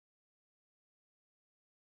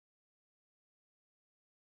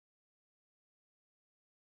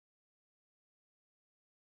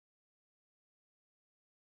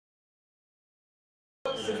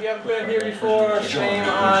If you haven't been here before, shame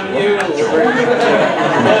on you. Local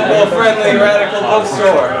friendly radical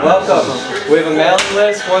bookstore. Welcome. We have a mailing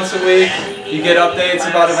list once a week. You get updates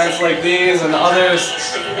about events like these and others,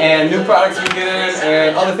 and new products we get in,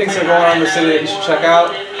 and other things that are going on in the city that you should check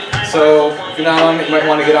out. So if you're not on it, you might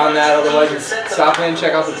want to get on that. Otherwise, just stop in,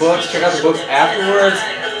 check out the books. Check out the books afterwards.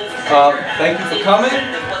 Thank you for coming.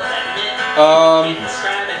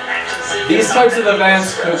 These types of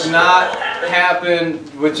events could not happen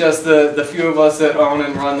with just the few of us that own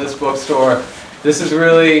and run this bookstore. This is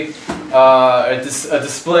really a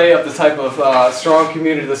display of the type of strong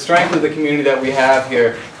community, the strength of the community that we have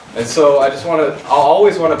here. And so I'll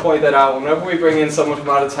always want to point that out. Whenever we bring in someone from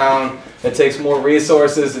out of town, it takes more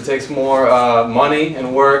resources, it takes more money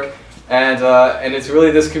and work, and it's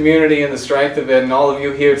really this community and the strength of it, and all of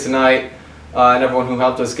you here tonight, and everyone who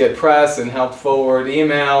helped us get press and helped forward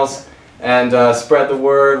emails, and spread the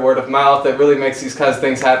word of mouth that really makes these kinds of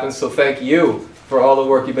things happen. So thank you for all the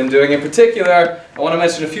work you've been doing. In particular, I want to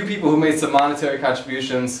mention a few people who made some monetary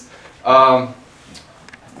contributions. Our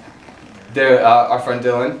friend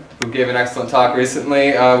Dylan, who gave an excellent talk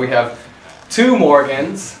recently. We have two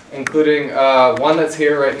Morgans, including one that's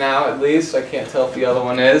here right now at least. I can't tell if the other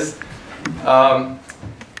one is. And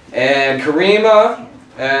Karima,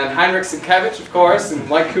 and Heinrich Sienkiewicz, of course, and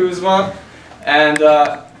Mike Kuzma.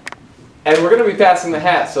 And we're going to be passing the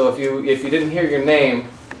hat, so if you didn't hear your name,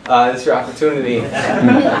 this is your opportunity.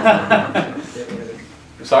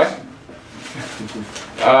 Sorry?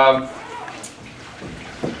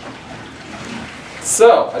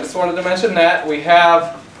 So, I just wanted to mention that we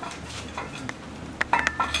have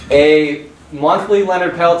a monthly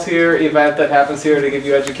Leonard Peltier event that happens here to give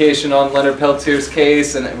you education on Leonard Peltier's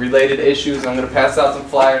case and related issues. I'm going to pass out some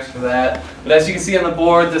flyers for that. But as you can see on the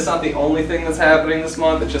board, this is not the only thing that's happening this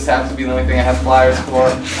month. It just happens to be the only thing I have flyers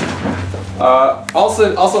for.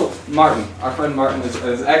 Also, Martin, our friend Martin,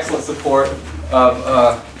 is excellent support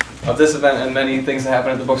of this event and many things that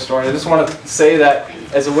happen at the bookstore. And I just want to say that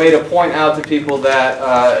as a way to point out to people that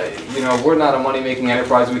we're not a money-making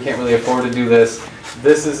enterprise. We can't really afford to do this.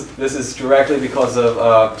 This is directly because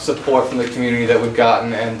of support from the community that we've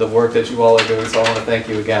gotten and the work that you all are doing, so I want to thank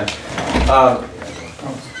you again.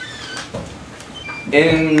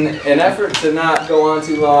 In an effort to not go on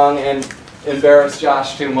too long and embarrass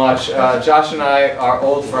Josh too much, Josh and I are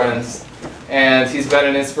old friends, and he's been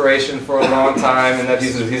an inspiration for a long time, and that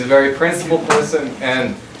he's a very principled person,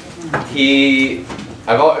 and even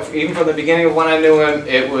from the beginning of when I knew him,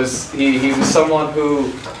 he was someone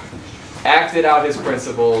who acted out his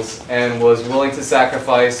principles and was willing to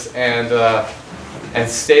sacrifice and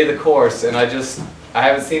stay the course. And I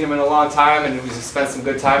haven't seen him in a long time, and we just spent some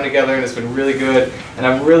good time together, and it's been really good. And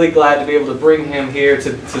I'm really glad to be able to bring him here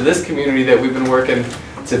to this community that we've been working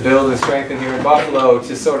to build and strengthen here in Buffalo,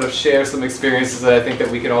 to sort of share some experiences that I think that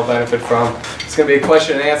we can all benefit from. It's going to be a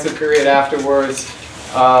question and answer period afterwards.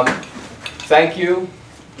 Thank you.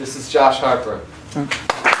 This is Josh Harper.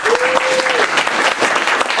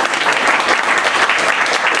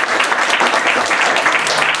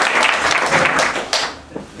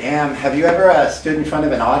 Damn, have you ever stood in front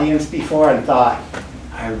of an audience before and thought,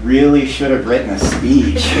 I really should have written a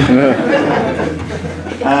speech?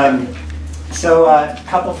 So a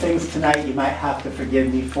couple things tonight you might have to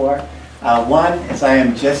forgive me for. One is I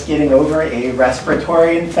am just getting over a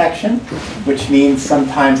respiratory infection, which means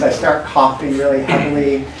sometimes I start coughing really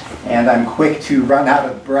heavily and I'm quick to run out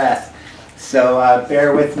of breath. So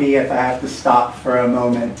bear with me if I have to stop for a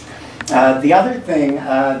moment. The other thing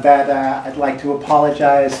that I'd like to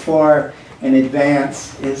apologize for in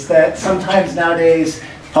advance is that sometimes nowadays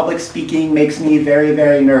public speaking makes me very,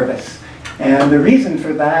 very nervous. And the reason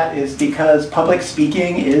for that is because public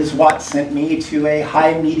speaking is what sent me to a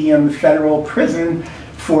high-medium federal prison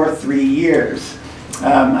for 3 years.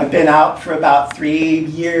 I've been out for about 3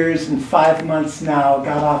 years and 5 months now,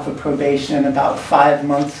 got off of probation about 5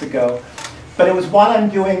 months ago. But it was what I'm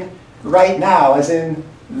doing right now, as in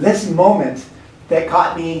this moment, that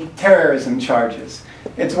got me terrorism charges.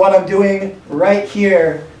 It's what I'm doing right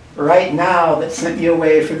here, right now, that sent me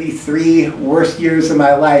away for the 3 worst years of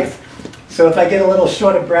my life. So if I get a little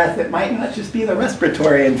short of breath, it might not just be the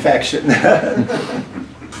respiratory infection.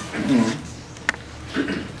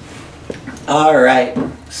 All right,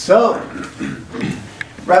 so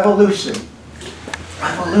revolution.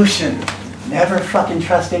 Revolution. Never fucking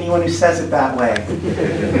trust anyone who says it that way.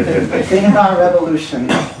 The thing about revolution,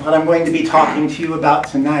 what I'm going to be talking to you about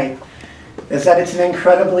tonight, is that it's an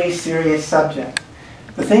incredibly serious subject.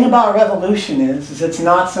 The thing about revolution is it's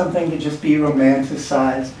not something to just be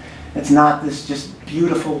romanticized. It's not this just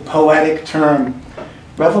beautiful poetic term.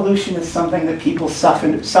 Revolution is something that people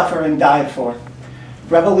suffer and die for.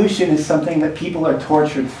 Revolution is something that people are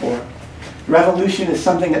tortured for. Revolution is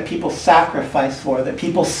something that people sacrifice for, that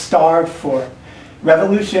people starve for.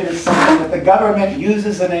 Revolution is something that the government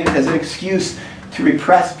uses as an excuse to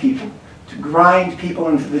repress people, to grind people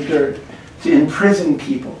into the dirt, to imprison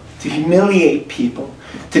people, to humiliate people,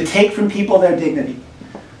 to take from people their dignity.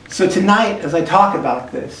 So tonight, as I talk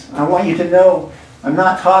about this, I want you to know I'm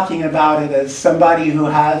not talking about it as somebody who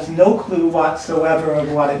has no clue whatsoever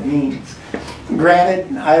of what it means.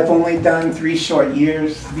 Granted, I've only done 3 short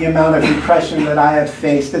years. The amount of repression that I have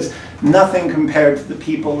faced is nothing compared to the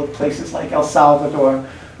people of places like El Salvador,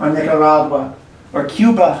 or Nicaragua, or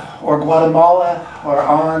Cuba, or Guatemala, or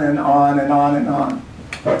on and on and on and on.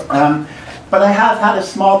 But I have had a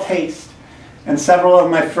small taste, and several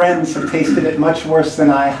of my friends have tasted it much worse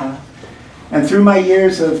than I have. And through my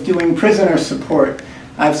years of doing prisoner support,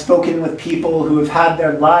 I've spoken with people who have had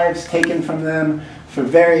their lives taken from them for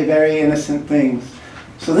very, very innocent things.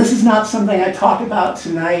 So this is not something I talk about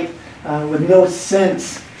tonight with no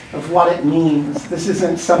sense of what it means. This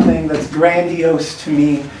isn't something that's grandiose to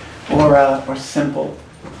me or simple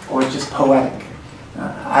or just poetic.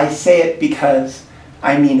 I say it because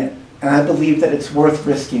I mean it, and I believe that it's worth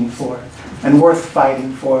risking for and worth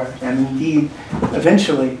fighting for, and indeed,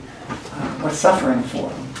 eventually, worth suffering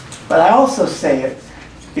for. But I also say it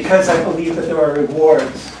because I believe that there are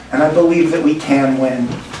rewards, and I believe that we can win.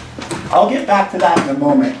 I'll get back to that in a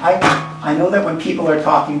moment. I know that when people are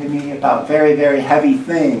talking to me about very, very heavy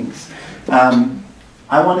things,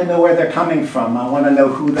 I want to know where they're coming from. I want to know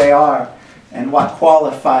who they are and what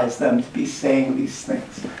qualifies them to be saying these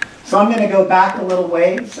things. So I'm going to go back a little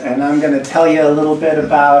ways, and I'm going to tell you a little bit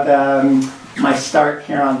about my start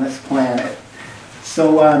here on this planet.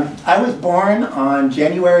 So I was born on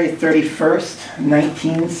January 31st,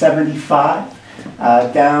 1975,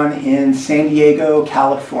 down in San Diego,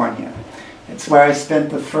 California. It's where I spent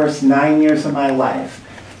the first 9 years of my life.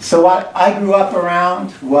 So what I grew up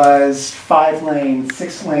around was 5-lane,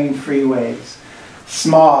 6-lane freeways,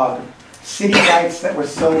 smog, city lights that were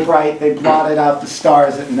so bright they blotted out the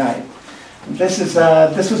stars at night. This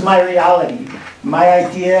was my reality. My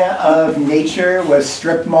idea of nature was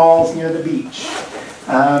strip malls near the beach.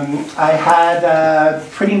 I had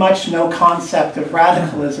pretty much no concept of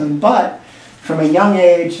radicalism, but from a young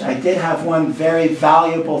age, I did have one very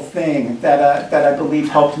valuable thing that I believe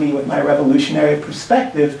helped me with my revolutionary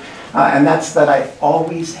perspective, and that's that I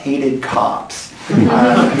always hated cops.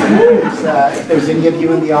 If there's any of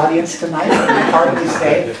you in the audience tonight, I can hardly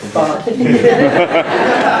say fuck.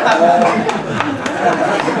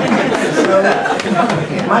 So,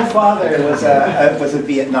 my father was a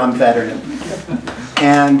Vietnam veteran,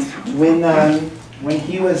 and when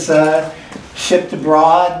he was shipped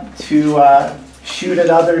abroad to shoot at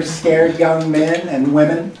other scared young men and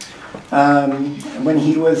women, when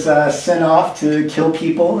he was sent off to kill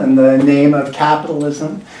people in the name of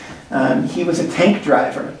capitalism, he was a tank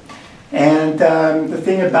driver. And the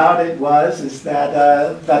thing about it is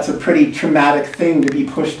that that's a pretty traumatic thing to be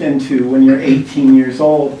pushed into when you're 18 years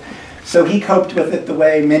old. So he coped with it the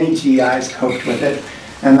way many GIs coped with it,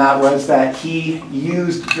 and that was that he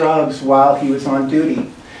used drugs while he was on duty.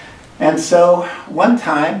 And so one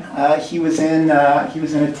time he was in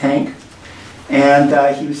a tank, and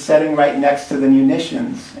he was sitting right next to the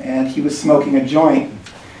munitions, and he was smoking a joint,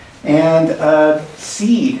 and a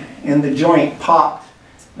seed in the joint popped.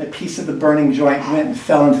 A piece of the burning joint went and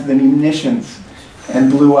fell into the munitions and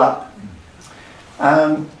blew up.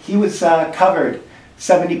 He was covered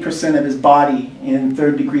 70% of his body in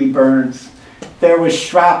third-degree burns. There was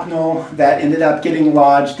shrapnel that ended up getting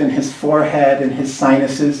lodged in his forehead and his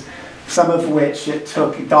sinuses, some of which it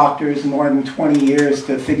took doctors more than 20 years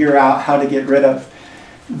to figure out how to get rid of.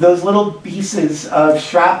 Those little pieces of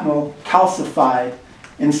shrapnel calcified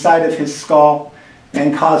inside of his skull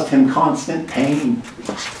and caused him constant pain.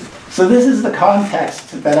 So this is the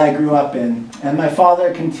context that I grew up in, and my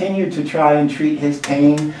father continued to try and treat his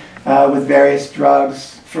pain with various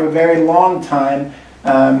drugs. For a very long time,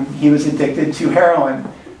 he was addicted to heroin,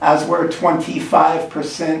 as were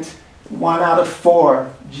 25%, 1 out of 4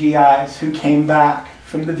 GIs who came back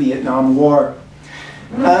from the Vietnam War.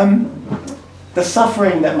 The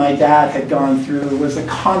suffering that my dad had gone through was a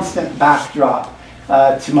constant backdrop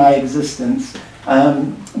to my existence.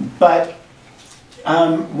 But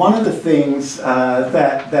one of the things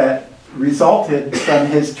that resulted from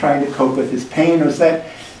his trying to cope with his pain was that,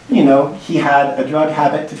 you know, he had a drug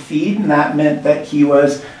habit to feed, and that meant that he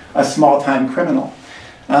was a small-time criminal.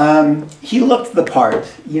 He looked the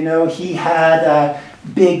part. You know, he had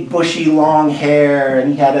big, bushy, long hair,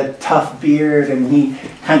 and he had a tough beard, and he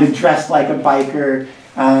kind of dressed like a biker.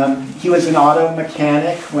 He was an auto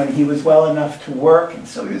mechanic when he was well enough to work, and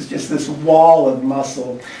so he was just this wall of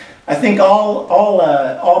muscle. I think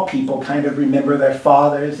all people kind of remember their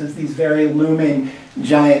fathers as these very looming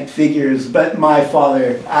giant figures, but my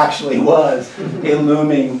father actually was a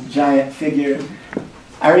looming giant figure.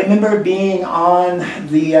 I remember being on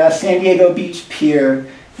the San Diego Beach Pier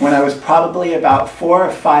when I was probably about 4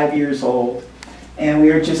 or 5 years old, and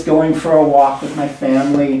we were just going for a walk with my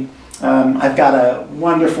family. I've got a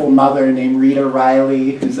wonderful mother named Rita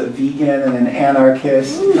Riley, who's a vegan and an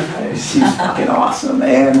anarchist. She's fucking awesome.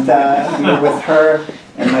 And we were with her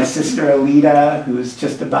and my sister Alita, who's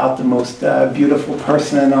just about the most beautiful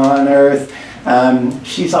person on earth.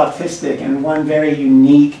 She's autistic, and one very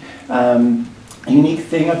unique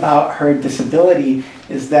thing about her disability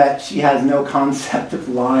is that she has no concept of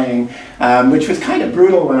lying, which was kind of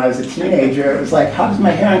brutal when I was a teenager. It was like, how does my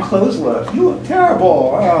hair and clothes look? You look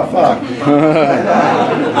terrible. Oh, fuck.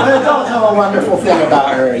 But it's also a wonderful thing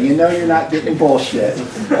about her. You know you're not getting bullshit.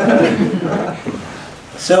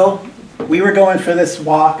 So we were going for this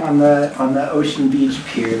walk on the Ocean Beach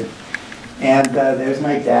Pier. And there's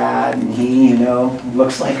my dad, and he, you know,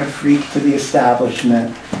 looks like a freak to the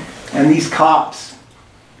establishment. And these cops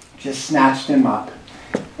just snatched him up.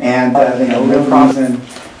 And they held him in prison,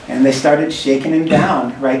 and they started shaking him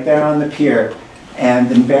down right there on the pier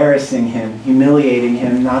and embarrassing him, humiliating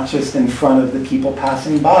him, not just in front of the people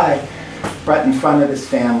passing by, but in front of his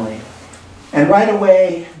family. And right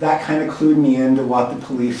away, that kind of clued me into what the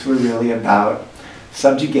police were really about.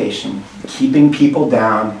 Subjugation, keeping people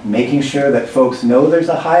down, making sure that folks know there's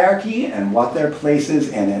a hierarchy and what their place is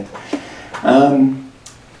in it.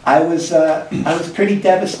 I was pretty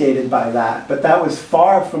devastated by that, but that was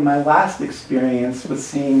far from my last experience with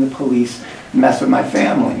seeing the police mess with my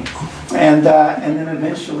family. And then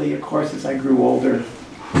eventually, of course, as I grew older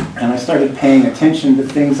and I started paying attention to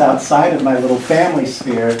things outside of my little family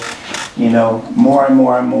sphere, you know, more and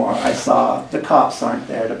more and more, I saw the cops aren't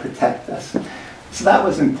there to protect us. So that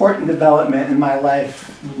was important development in my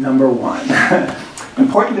life, number one.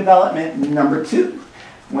 Important development, number two.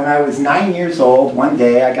 When I was 9 years old, one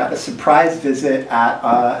day I got a surprise visit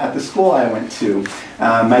at the school I went to.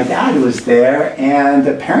 My dad was there, and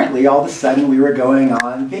apparently all of a sudden we were going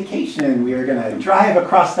on vacation. We were going to drive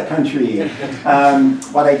across the country.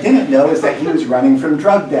 What I didn't know is that he was running from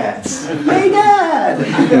drug debts. Hey, Dad!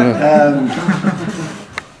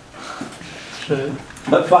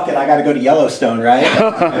 But fuck it, I got to go to Yellowstone, right?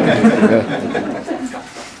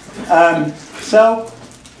 So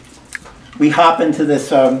we hop into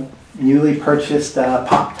this newly purchased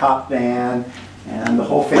pop-top van, and the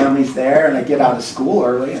whole family's there, and I get out of school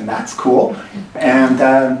early, and that's cool.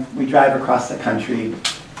 And we drive across the country,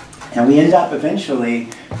 and we end up eventually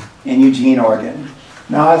in Eugene, Oregon.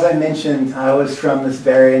 Now, as I mentioned, I was from this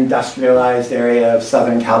very industrialized area of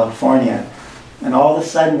Southern California, and all of a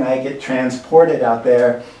sudden I get transported out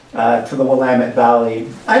there to the Willamette Valley.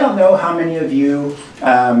 I don't know how many of you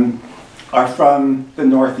are from the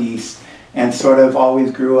Northeast and sort of always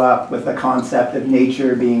grew up with the concept of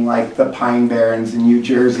nature being like the Pine Barrens in New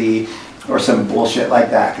Jersey or some bullshit like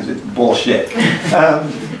that, because it's bullshit.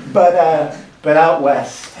 But out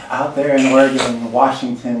west, out there in Oregon,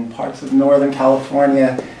 Washington, parts of Northern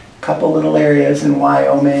California, a couple little areas in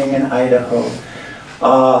Wyoming and Idaho,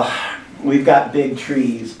 we've got big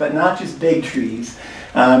trees, but not just big trees.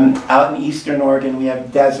 Out in eastern Oregon, we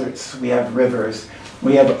have deserts, we have rivers,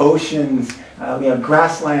 we have oceans, we have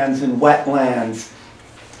grasslands and wetlands.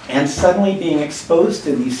 And suddenly being exposed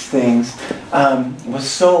to these things was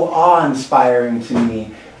so awe-inspiring to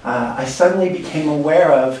me. I suddenly became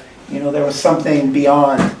aware of, you know, there was something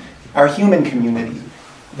beyond our human community.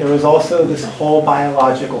 There was also this whole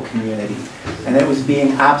biological community, and it was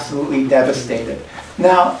being absolutely devastated.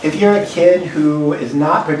 Now, if you're a kid who is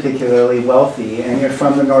not particularly wealthy, and you're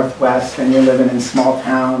from the Northwest, and you're living in small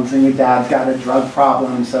towns, and your dad's got a drug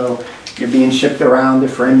problem, so you're being shipped around to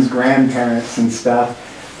friends' grandparents and stuff.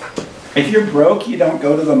 If you're broke, you don't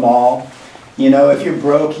go to the mall. You know, if you're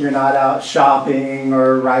broke, you're not out shopping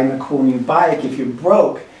or riding a cool new bike. If you're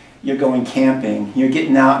broke, you're going camping. You're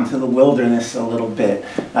getting out into the wilderness a little bit.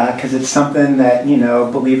 Because it's something that, you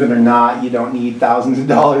know, believe it or not, you don't need thousands of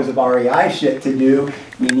dollars of REI shit to do.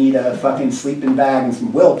 You need a fucking sleeping bag and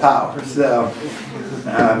some willpower. So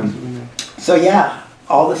yeah.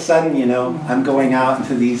 All of a sudden, you know, I'm going out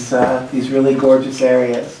into these really gorgeous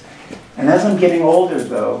areas. And as I'm getting older,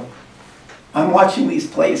 though, I'm watching these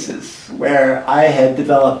places where I had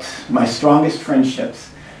developed my strongest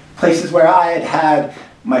friendships, places where I had had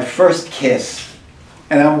my first kiss,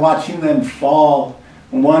 And I'm watching them fall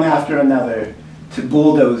one after another to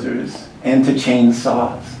bulldozers and to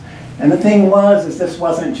chainsaws. And the thing was, is this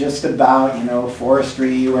wasn't just about,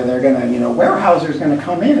 forestry where they're gonna, Weyerhaeuser's gonna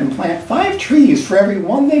come in and plant 5 trees for every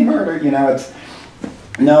one they murder,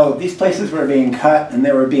 no, these places were being cut and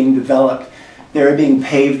they were being developed. They were being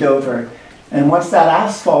paved over. And once that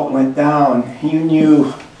asphalt went down,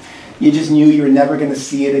 you just knew you were never gonna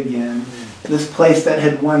see it again. This place that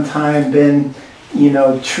had one time been,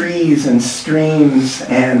 trees and streams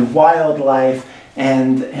and wildlife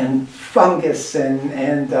and fungus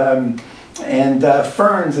and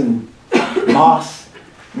ferns and moss.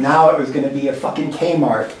 Now it was going to be a fucking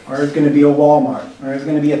Kmart, or it was going to be a Walmart, or it was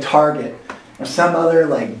going to be a Target, or some other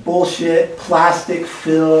like bullshit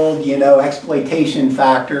plastic-filled, exploitation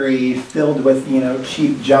factory filled with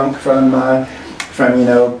cheap junk from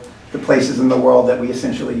the places in the world that we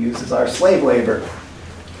essentially use as our slave labor.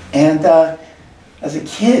 And as a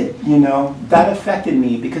kid, that affected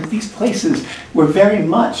me because these places were very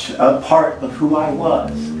much a part of who I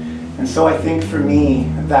was. And so I think for me,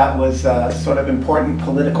 that was sort of important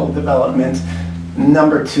political development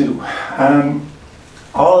number 2.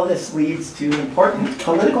 All of this leads to important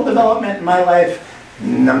political development in my life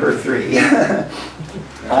number 3.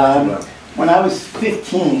 When I was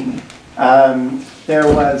 15,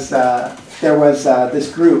 there was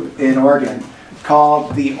this group in Oregon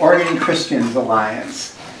called the Oregon Christians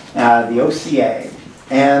Alliance, the OCA.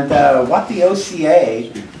 And what the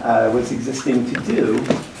OCA was existing to do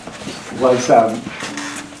was,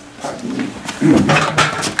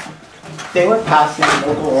 they were passing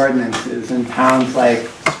local ordinances in towns like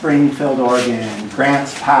Springfield, Oregon,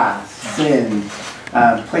 Grants Pass, Sin,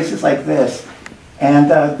 places like this. And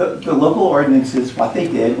the local ordinances, what they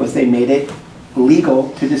did was they made it legal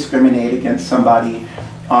to discriminate against somebody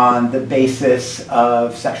on the basis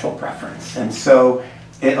of sexual preference. And so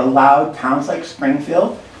it allowed towns like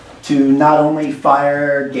Springfield to not only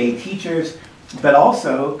fire gay teachers, but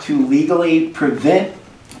also to legally prevent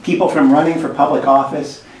people from running for public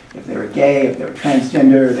office if they were gay, if they were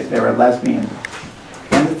transgender, if they were lesbian.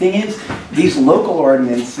 And the thing is, these local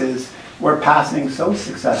ordinances were passing so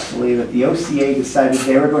successfully that the OCA decided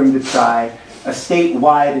they were going to try a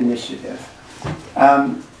statewide initiative.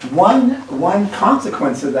 One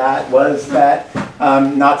consequence of that was that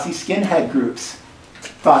Nazi skinhead groups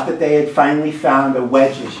thought that they had finally found a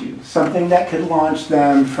wedge issue, something that could launch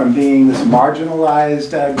them from being this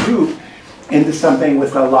marginalized group into something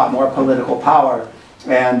with a lot more political power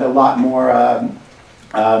and a lot more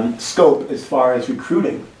scope as far as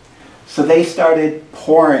recruiting. So they started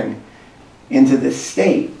pouring into this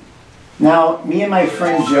state. Now, me and my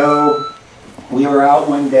friend Joe, we were out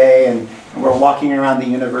one day and we're walking around the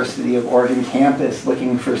University of Oregon campus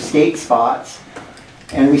looking for skate spots,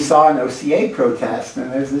 and we saw an OCA protest, and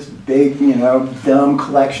there's this big, dumb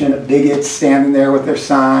collection of bigots standing there with their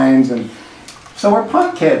signs, and so we're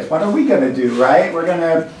punk kids. What are we gonna do, right? We're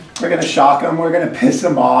gonna shock them, we're gonna piss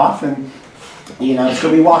them off, and so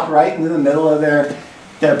we walk right into the middle of their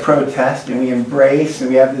protest, and we embrace, and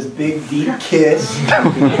we have this big deep kiss.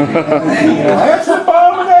 It's an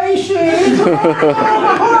abomination! It's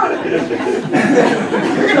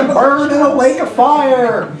You're gonna burn in a lake of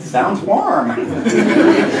fire! Sounds warm.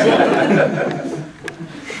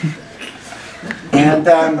 And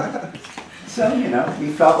so, we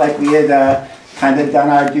felt like we had kind of done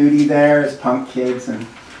our duty there as punk kids, and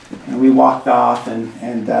we walked off, and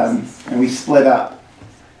we split up.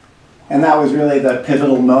 And that was really the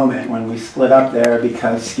pivotal moment when we split up there,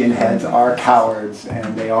 because skinheads are cowards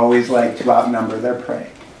and they always like to outnumber their prey.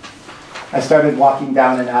 I started walking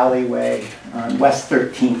down an alleyway on West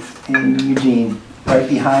 13th in Eugene, right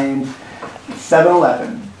behind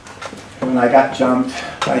 7-Eleven, when I got jumped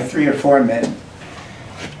by 3 or 4 men.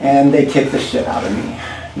 And they kicked the shit out of me,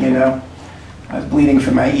 I was bleeding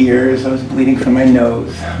from my ears, I was bleeding from my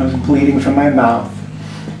nose, I was bleeding from my mouth.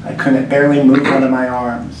 I couldn't barely move one of my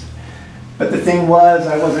arms. But the thing was,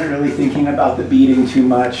 I wasn't really thinking about the beating too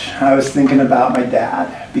much. I was thinking about my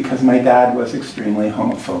dad, because my dad was extremely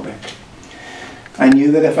homophobic. I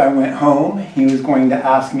knew that if I went home, he was going to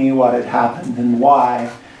ask me what had happened and why,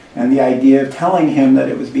 and the idea of telling him that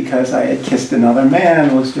it was because I had kissed another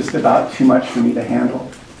man was just about too much for me to handle.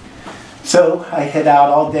 So I hid out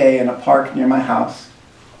all day in a park near my house,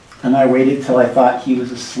 and I waited till I thought he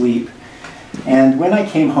was asleep. And when I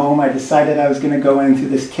came home, I decided I was going to go in through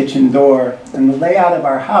this kitchen door. And the layout of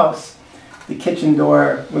our house, the kitchen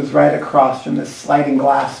door was right across from this sliding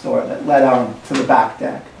glass door that led on to the back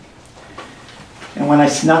deck. And when I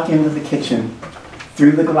snuck into the kitchen,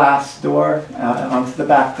 through the glass door onto the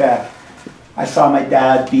back deck, I saw my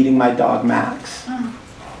dad beating my dog Max.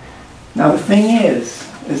 Now the thing is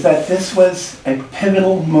that this was a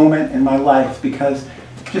pivotal moment in my life, because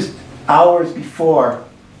just hours before,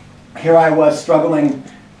 here I was struggling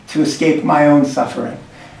to escape my own suffering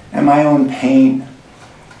and my own pain,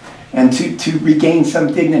 and to regain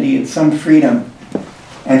some dignity and some freedom.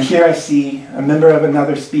 And here I see a member of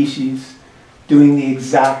another species doing the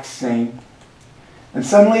exact same. And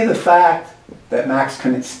suddenly the fact that Max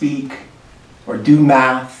couldn't speak or do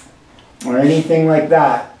math or anything like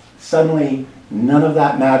that, suddenly none of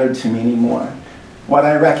that mattered to me anymore. What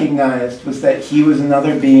I recognized was that he was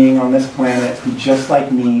another being on this planet who, just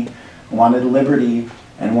like me, wanted liberty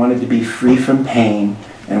and wanted to be free from pain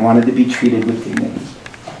and wanted to be treated with dignity.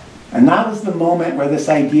 And that was the moment where this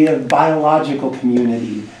idea of biological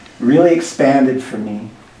community really expanded for me.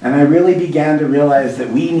 And I really began to realize that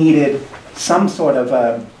we needed some sort of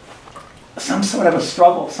a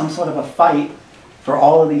struggle, some sort of a fight for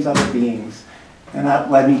all of these other beings. And that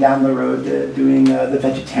led me down the road to doing the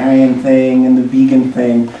vegetarian thing and the vegan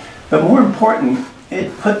thing. But more important,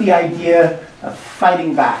 it put the idea of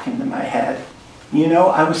fighting back into my head. You know,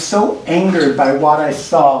 I was so angered by what I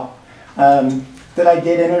saw that I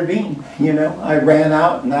did intervene. You know, I ran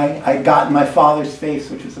out and I got in my father's face,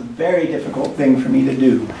 which was a very difficult thing for me to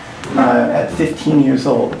do at 15 years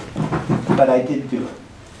old. But I did do it.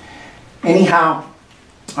 Anyhow,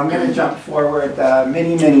 I'm going to jump forward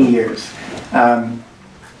many, many years.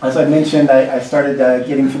 As I mentioned, I started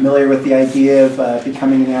getting familiar with the idea of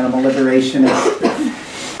becoming an animal liberationist.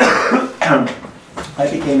 I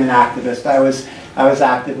became an activist. I was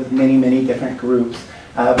active with many, many different groups.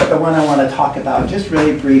 But the one I want to talk about just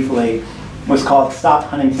really briefly was called Stop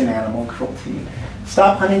Huntingdon Animal Cruelty.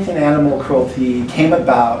 Stop Huntingdon Animal Cruelty came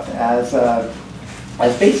about as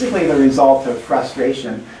basically the result of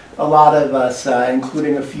frustration. A lot of us,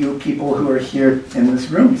 including a few people who are here in this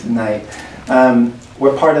room tonight,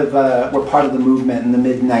 were part of the movement in the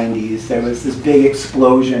mid-90s. There was this big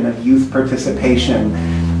explosion of youth participation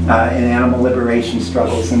in animal liberation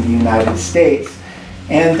struggles in the United States.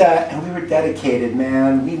 And we were dedicated,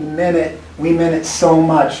 man. We meant it so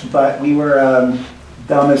much, but we were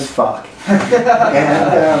dumb as fuck.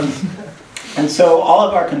 And so all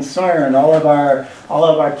of our concern, all of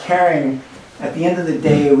our caring, at the end of the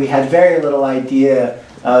day, we had very little idea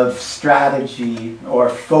of strategy or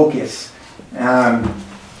focus.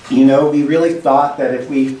 You know, we really thought that if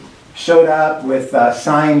we showed up with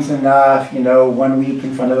signs enough, you know, one week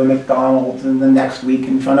in front of a McDonald's, and the next week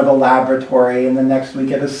in front of a laboratory, and the next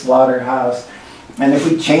week at a slaughterhouse, and if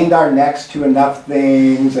we chained our necks to enough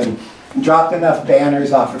things and dropped enough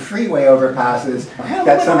banners off of freeway overpasses,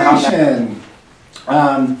 that somehow,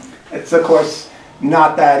 it's of course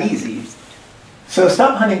not that easy. So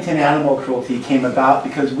Stop Huntingdon Animal Cruelty came about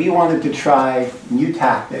because we wanted to try new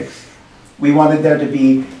tactics. We wanted there to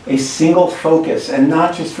be a single focus, and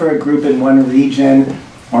not just for a group in one region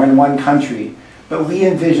or in one country, but we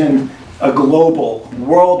envisioned a global,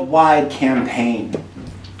 worldwide campaign.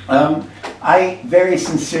 I very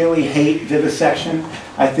sincerely hate vivisection.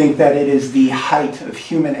 I think that it is the height of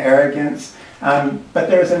human arrogance. But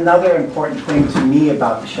there's another important thing to me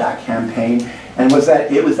about the SHAC campaign, and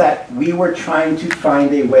it was that we were trying to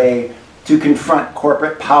find a way to confront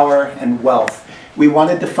corporate power and wealth. We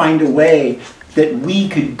wanted to find a way that we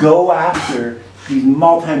could go after these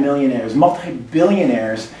multimillionaires,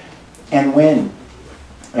 multi-billionaires, and win.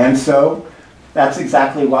 And so that's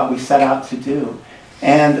exactly what we set out to do.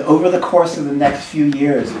 And over the course of the next few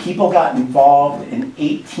years, people got involved in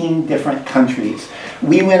 18 different countries.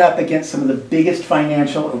 We went up against some of the biggest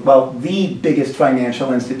the biggest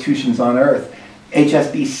financial institutions on earth.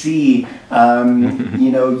 HSBC,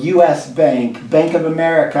 you know, US Bank, Bank of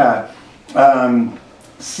America,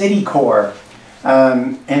 Citicorp,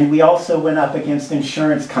 and we also went up against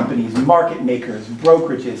insurance companies, market makers,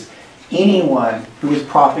 brokerages, anyone who was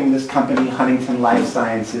propping this company, Huntington Life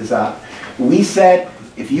Sciences, up. We said,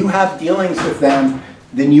 if you have dealings with them,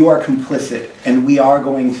 then you are complicit, and we are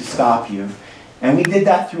going to stop you. And we did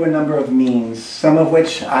that through a number of means, some of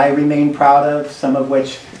which I remain proud of, some of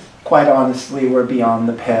which, quite honestly, were beyond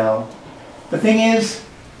the pale. The thing is,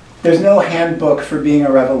 there's no handbook for being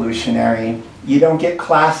a revolutionary. You don't get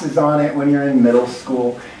classes on it when you're in middle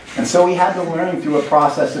school. And so we had to learn through a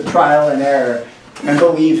process of trial and error. And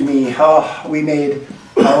believe me, we made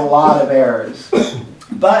a lot of errors.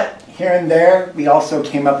 But here and there, we also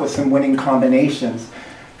came up with some winning combinations.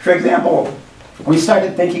 For example, we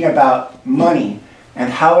started thinking about money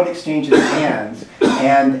and how it exchanges hands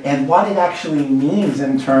and what it actually means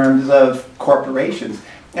in terms of corporations.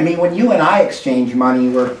 I mean, when you and I exchange money,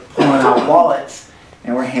 we're pulling out wallets.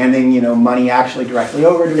 and we're handing, money actually directly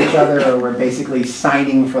over to each other, or we're basically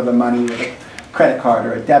signing for the money with a credit card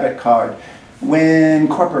or a debit card. When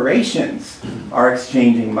corporations are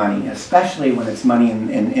exchanging money, especially when it's money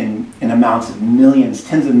in amounts of millions,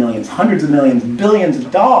 tens of millions, hundreds of millions, billions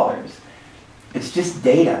of dollars, it's just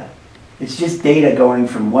data. It's just data going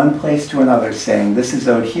from one place to another saying, this is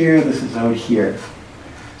owed here, this is owed here.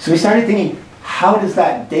 So we started thinking, how does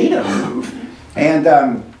that data move? And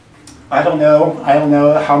I don't know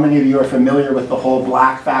how many of you are familiar with the whole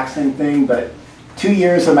black faxing thing, but 2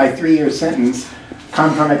 years of my 3-year sentence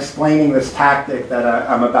come from explaining this tactic that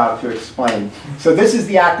I'm about to explain. So this is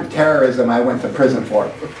the act of terrorism I went to prison for.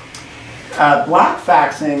 Black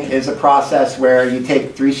faxing is a process where you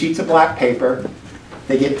take 3 sheets of black paper,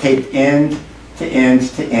 they get taped end to end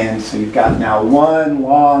to end, so you've got now one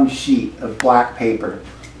long sheet of black paper.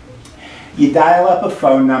 You dial up a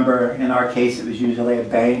phone number, in our case it was usually a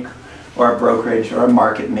bank or a brokerage or a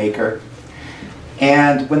market maker.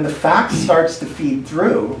 And when the fax starts to feed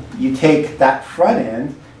through, you take that front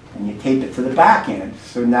end and you tape it to the back end.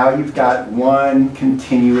 So now you've got one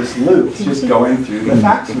continuous loop just going through the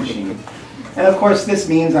fax machine. And of course this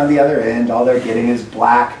means on the other end, all they're getting is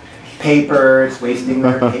black paper, it's wasting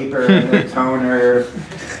their paper and their toner.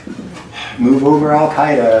 Move over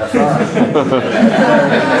Al-Qaeda.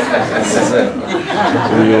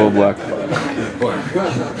 Real black.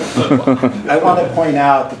 I want to point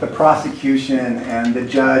out that the prosecution and the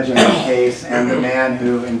judge in the case and the man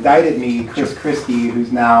who indicted me, Chris Christie,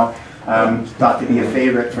 who's now thought to be a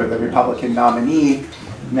favorite for the Republican nominee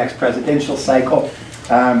next presidential cycle,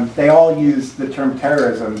 they all use the term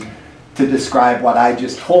terrorism to describe what I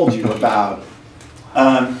just told you about.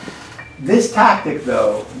 This tactic,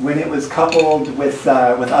 though, when it was coupled with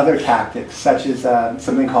other tactics, such as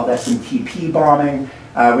something called SMTP bombing,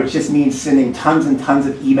 which just means sending tons and tons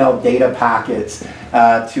of email data packets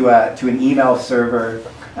to an email server,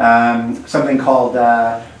 something called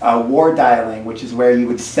war dialing, which is where you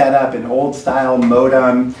would set up an old-style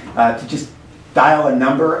modem to just dial a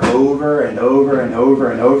number over and over and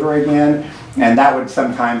over and over again, and that would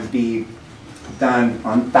sometimes be done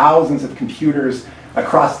on thousands of computers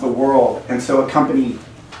across the world, and so a company,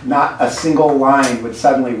 not a single line would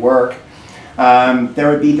suddenly work. There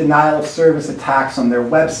would be denial of service attacks on their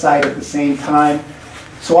website at the same time.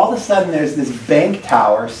 So all of a sudden there's this bank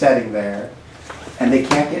tower sitting there, and they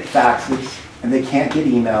can't get faxes, and they can't get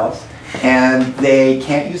emails, and they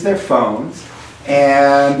can't use their phones,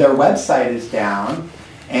 and their website is down,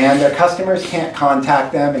 and their customers can't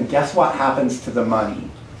contact them, and guess what happens to the money?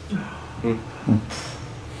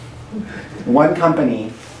 One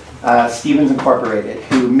company, Stevens Incorporated,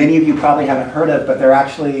 who many of you probably haven't heard of, but they're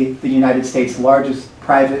actually the United States' largest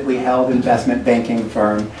privately held investment banking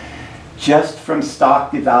firm, just from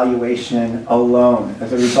stock devaluation alone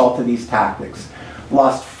as a result of these tactics,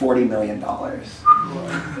 lost $40 million.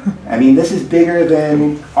 I mean, this is bigger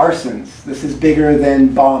than arsons. This is bigger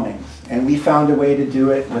than bombings. And we found a way to do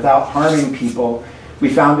it without harming people. We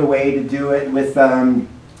found a way to do it with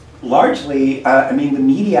largely, I mean, the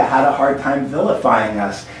media had a hard time vilifying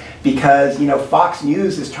us because, Fox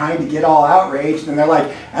News is trying to get all outraged, and they're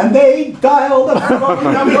like, and they dialed the phone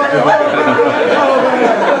number over and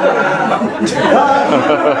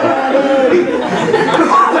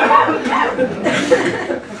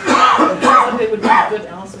It would be a good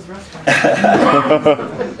Alice's restaurant.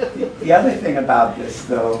 The other thing about this,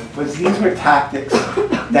 though, was these were tactics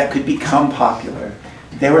that could become popular.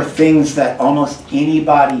 They were things that almost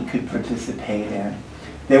anybody could participate in.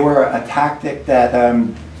 They were a tactic that,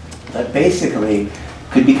 that basically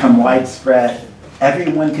could become widespread.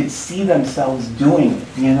 Everyone could see themselves doing it,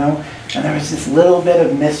 And there was this little bit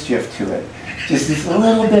of mischief to it. Just this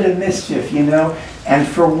little bit of mischief, And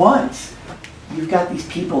for once, you've got these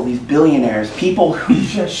people, these billionaires, people who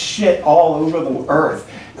just shit all over the earth,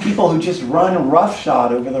 people who just run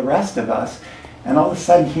roughshod over the rest of us. And all of a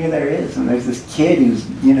sudden, here there is, and there's this kid who's,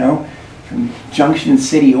 from Junction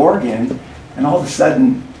City, Oregon, and all of a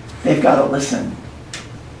sudden, they've got to listen.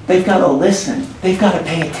 They've got to listen. They've got to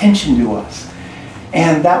pay attention to us.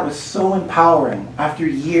 And that was so empowering. After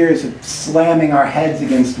years of slamming our heads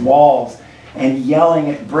against walls and yelling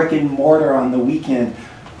at brick and mortar on the weekend,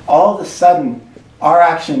 all of a sudden, our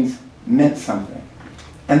actions meant something.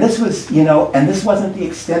 And this was, and this wasn't the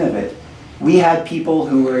extent of it. We had people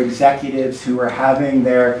who were executives who were having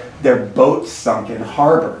their boats sunk in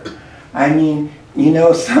Harper. I mean,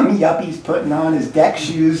 some yuppie's putting on his deck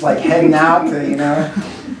shoes, like heading out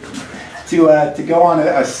to, to go on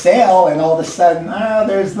a sail, and all of a sudden,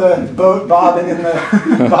 there's the boat bobbing in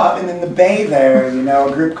the bay there.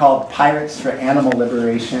 A group called Pirates for Animal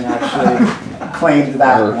Liberation actually claimed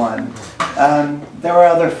that one. There were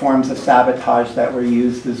other forms of sabotage that were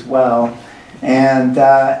used as well. And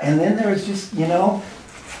then there was just, you know,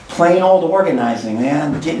 plain old organizing,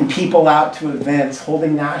 man, getting people out to events,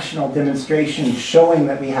 holding national demonstrations, showing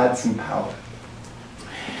that we had some power.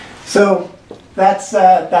 So that's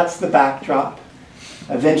the backdrop.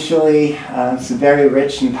 Eventually, some very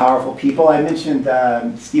rich and powerful people. I mentioned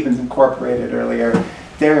Stevens Incorporated earlier.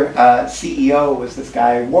 Their CEO was this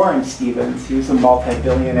guy, Warren Stevens. He was a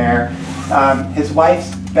multi-billionaire. His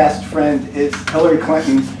wife's best friend is Hillary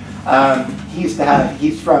Clinton.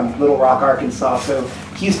 He's from Little Rock, Arkansas, so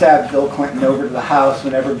he used to have Bill Clinton over to the house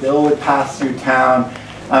whenever Bill would pass through town.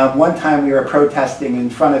 One time we were protesting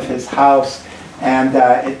in front of his house, and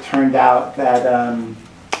it turned out that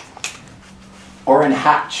Orrin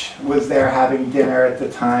Hatch was there having dinner at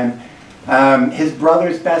the time. His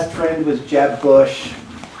brother's best friend was Jeb Bush.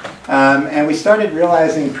 And we started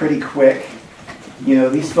realizing pretty quick, you know,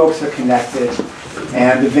 these folks are connected,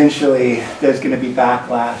 and eventually there's going to be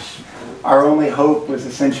backlash. Our only hope was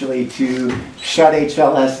essentially to shut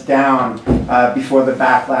HLS down before the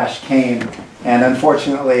backlash came, and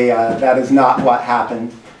unfortunately that is not what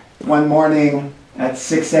happened. One morning at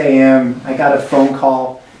 6 a.m. I got a phone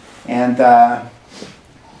call, and I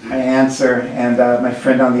answer, and my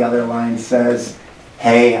friend on the other line says,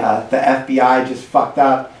 hey, the FBI just fucked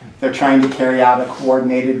up. They're trying to carry out a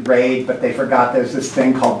coordinated raid, but they forgot there's this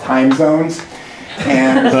thing called time zones.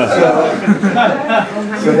 And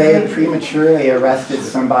so they had prematurely arrested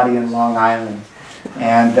somebody in Long Island.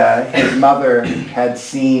 And his mother had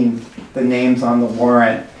seen the names on the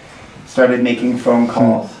warrant, started making phone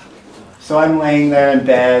calls. So I'm laying there in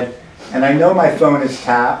bed, and I know my phone is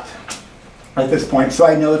tapped at this point, so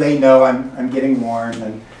I know they know I'm getting warned.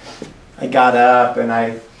 And I got up and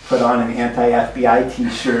I put on an anti-FBI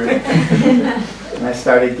t-shirt, and I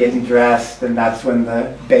started getting dressed, and that's when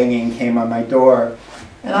the banging came on my door.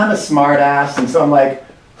 And I'm a smart ass, and so I'm like,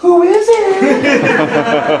 who is it?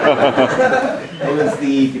 It was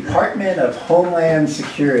the Department of Homeland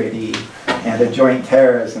Security and a joint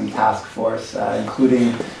terrorism task force,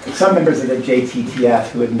 including some members of the JTTF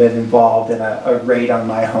who had been involved in a raid on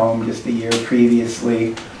my home just a year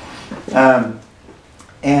previously.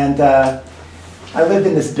 I lived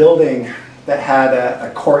in this building that had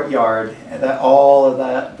a courtyard that all of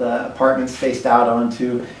the apartments faced out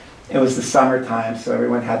onto. It was the summertime, so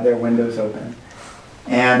everyone had their windows open.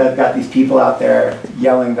 And I've got these people out there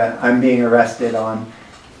yelling that I'm being arrested on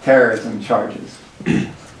terrorism charges.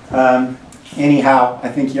 Anyhow, I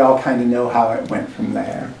think y'all kind of know how it went from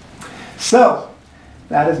there. So,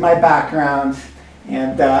 that is my background.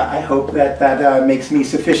 And I hope that that makes me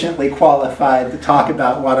sufficiently qualified to talk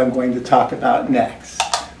about what I'm going to talk about next.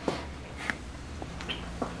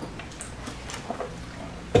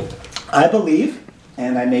 I believe,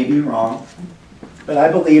 and I may be wrong, but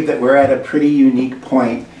I believe that we're at a pretty unique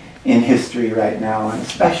point in history right now, and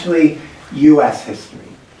especially U.S. history.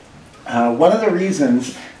 One of the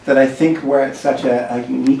reasons that I think we're at such a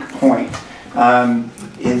unique point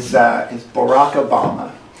is Barack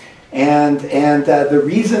Obama. And the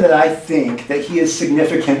reason that I think that he is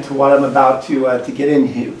significant to what I'm about to get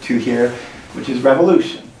into here, which is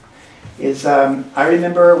revolution, is I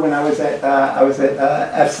remember when I was at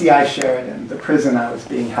FCI Sheridan, the prison I was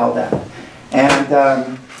being held at,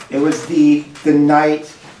 and it was the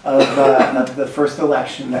night of the first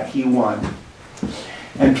election that he won,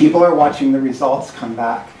 and people are watching the results come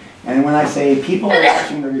back. And when I say people are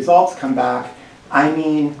watching the results come back, I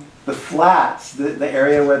mean the flats, the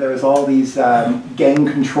area where there was all these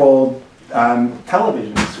gang-controlled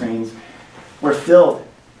television screens, were filled.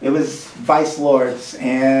 It was Vice Lords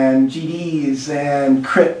and GDs and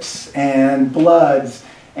Crips and Bloods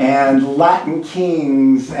and Latin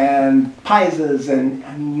Kings and Paisas and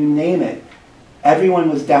I mean, you name it. Everyone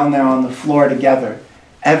was down there on the floor together.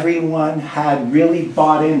 Everyone had really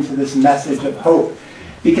bought into this message of hope.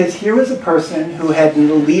 Because here was a person who had in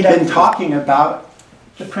the lead up been talking about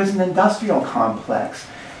the prison industrial complex.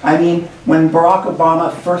 I mean, when Barack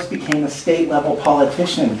Obama first became a state-level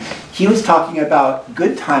politician, he was talking about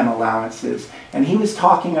good time allowances, and he was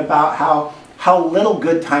talking about how little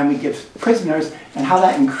good time we give prisoners and how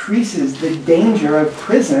that increases the danger of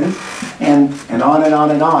prison, and on and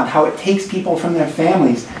on and on, how it takes people from their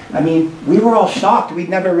families. I mean, we were all shocked. We'd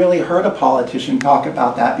never really heard a politician talk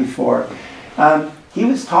about that before. He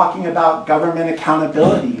was talking about government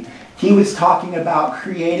accountability. He was talking about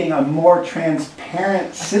creating a more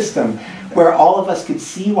transparent system where all of us could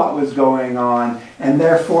see what was going on and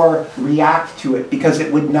therefore react to it because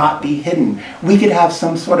it would not be hidden. We could have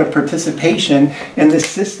some sort of participation in this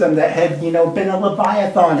system that had, been a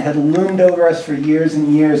leviathan, had loomed over us for years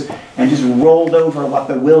and years and just rolled over what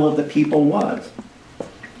the will of the people was.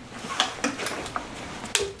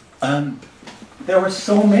 There were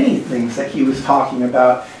so many things that he was talking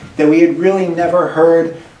about that we had really never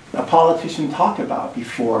heard a politician talk about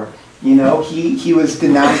before. He was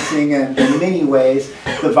denouncing in many ways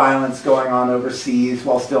the violence going on overseas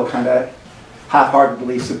while still kind of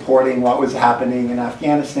half-heartedly supporting what was happening in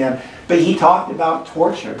Afghanistan. But he talked about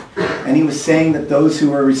torture, and he was saying that those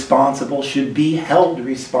who are responsible should be held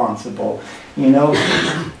responsible.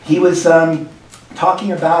 He was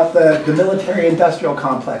talking about the military-industrial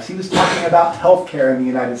complex. He was talking about healthcare in the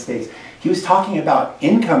United States. He was talking about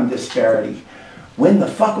income disparity. When the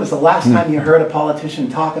fuck was the last time you heard a politician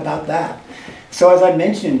talk about that? So as I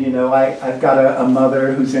mentioned, I've got a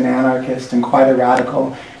mother who's an anarchist and quite a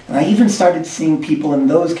radical, and I even started seeing people in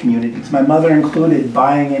those communities, my mother included,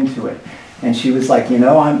 buying into it. And she was like,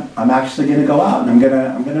 I'm actually going to go out and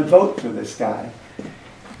I'm going to vote for this guy.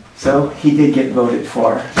 So he did get voted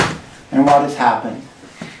for. And what has happened?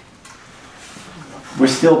 We're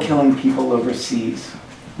still killing people overseas.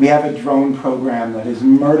 We have a drone program that is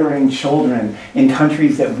murdering children in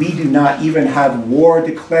countries that we do not even have war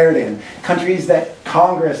declared in. Countries that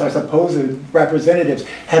Congress, our supposed representatives,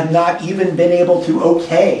 have not even been able to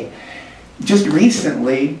okay. Just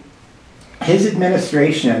recently, his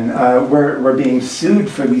administration were being sued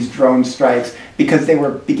for these drone strikes because they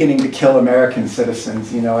were beginning to kill American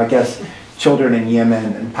citizens. I guess children in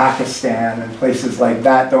Yemen and Pakistan and places like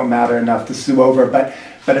that don't matter enough to sue over, but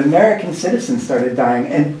American citizens started dying.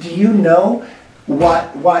 And do you know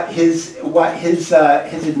what his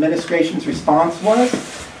administration's response was?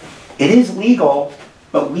 It is legal,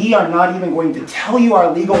 but we are not even going to tell you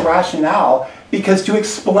our legal rationale because to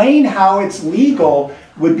explain how it's legal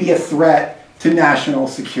would be a threat to national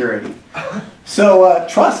security. So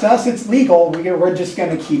trust us, it's legal. We're just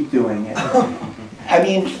going to keep doing it. I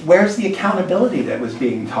mean, where's the accountability that was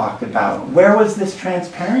being talked about? Where was this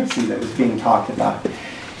transparency that was being talked about?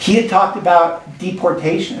 He had talked about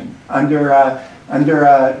deportation under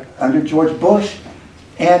George Bush,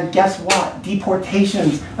 and guess what?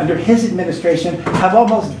 Deportations under his administration have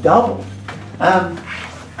almost doubled.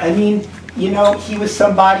 I mean, he was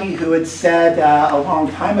somebody who had said a long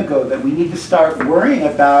time ago that we need to start worrying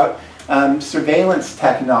about surveillance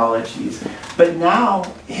technologies. But now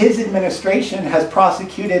his administration has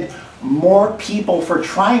prosecuted more people for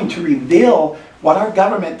trying to reveal what our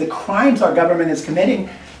government, the crimes our government is committing,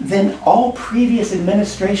 than all previous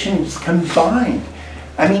administrations combined.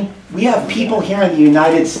 I mean, we have people here in the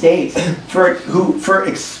United States who, for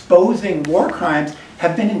exposing war crimes,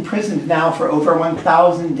 have been imprisoned now for over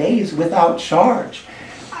 1,000 days without charge.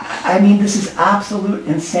 I mean, this is absolute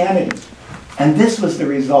insanity. And this was the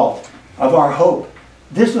result of our hope.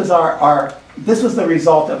 This was this was the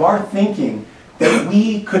result of our thinking that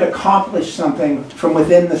we could accomplish something from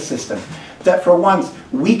within the system. That for once,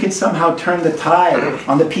 we could somehow turn the tide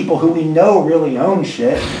on the people who we know really own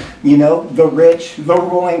shit. The rich, the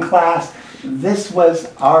ruling class. This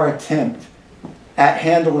was our attempt at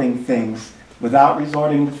handling things without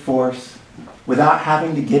resorting to force, without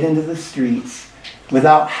having to get into the streets,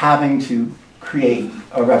 without having to create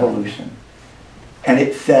a revolution. And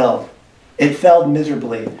it failed. It failed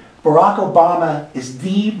miserably. Barack Obama is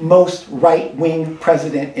the most right-wing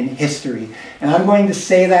president in history. And I'm going to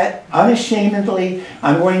say that unashamedly.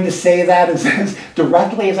 I'm going to say that as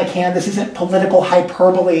directly as I can. This isn't political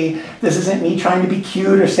hyperbole. This isn't me trying to be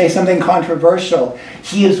cute or say something controversial.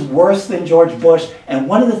 He is worse than George Bush. And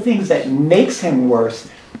one of the things that makes him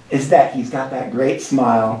worse is that he's got that great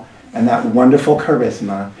smile and that wonderful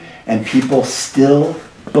charisma. And people still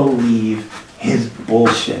believe his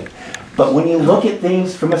bullshit. But when you look at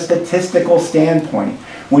things from a statistical standpoint,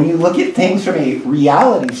 when you look at things from a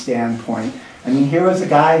reality standpoint, I mean, here was a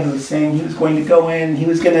guy who was saying he was going to go in, he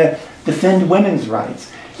was going to defend women's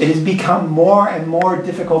rights. It has become more and more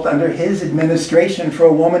difficult under his administration for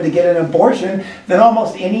a woman to get an abortion than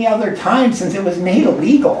almost any other time since it was made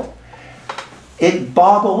illegal. It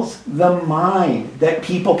boggles the mind that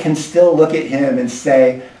people can still look at him and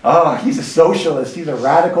say, oh, he's a socialist, he's a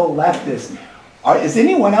radical leftist. Is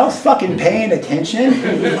anyone else fucking paying attention?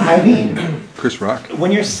 I mean, Chris Rock.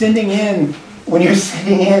 When you're sending in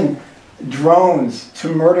drones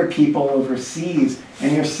to murder people overseas,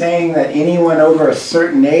 and you're saying that anyone over a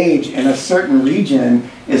certain age in a certain region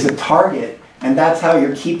is a target, and that's how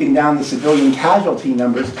you're keeping down the civilian casualty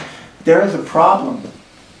numbers, there is a problem.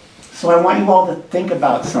 So I want you all to think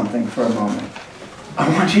about something for a moment. I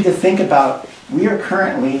want you to think about, we are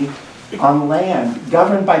currently on land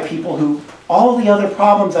governed by people who, all the other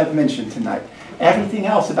problems I've mentioned tonight, everything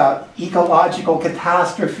else about ecological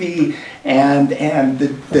catastrophe and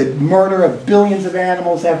the murder of billions of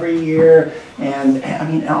animals every year, and I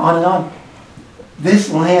mean, on and on.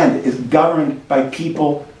 This land is governed by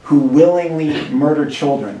people who willingly murder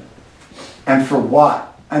children. And for what?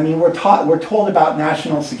 I mean, we're told about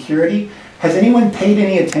national security. Has anyone paid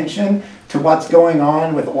any attention to what's going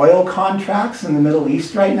on with oil contracts in the Middle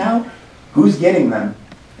East right now? Who's getting them?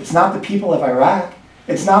 It's not the people of Iraq.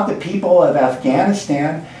 It's not the people of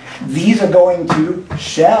Afghanistan. These are going to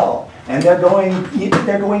Shell, and they're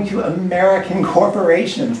going to American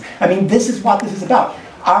corporations. I mean, this is what this is about.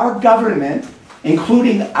 Our government,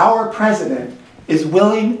 including our president, is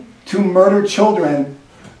willing to murder children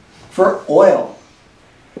for oil.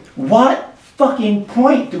 What fucking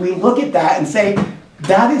point do we look at that and say,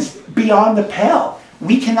 that is beyond the pale?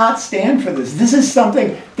 We cannot stand for this. This is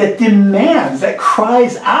something that demands, that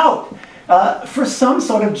cries out for some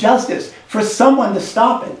sort of justice, for someone to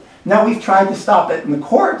stop it. Now, we've tried to stop it in the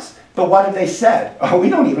courts, but what have they said? Oh, we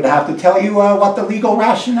don't even have to tell you what the legal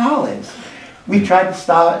rationale is. We've tried to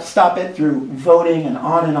stop it through voting and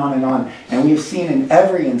on and on and on, and we've seen in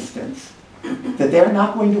every instance that they're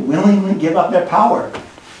not going to willingly give up their power.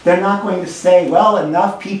 They're not going to say, well,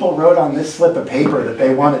 enough people wrote on this slip of paper that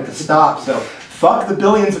they wanted to stop, so fuck the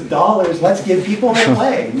billions of dollars, let's give people their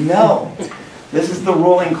way. No. This is the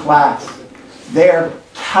ruling class. They are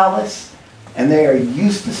callous, and they are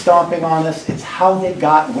used to stomping on us. It's how they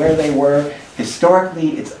got where they were.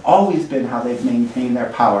 Historically, it's always been how they've maintained their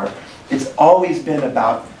power. It's always been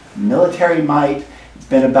about military might. It's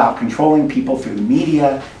been about controlling people through the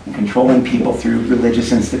media and controlling people through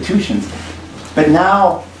religious institutions. But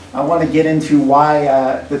now, I want to get into why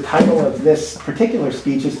the title of this particular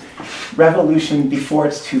speech is Revolution Before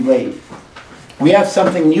It's Too Late. We have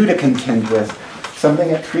something new to contend with, something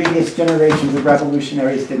that previous generations of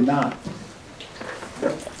revolutionaries did not.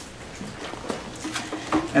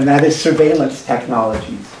 And that is surveillance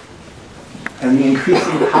technologies and the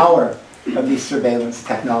increasing power of these surveillance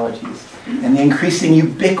technologies and the increasing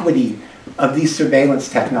ubiquity of these surveillance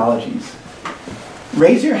technologies.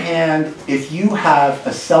 Raise your hand if you have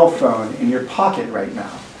a cell phone in your pocket right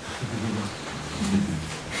now.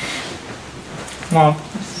 Well,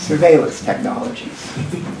 surveillance technologies.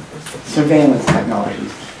 Surveillance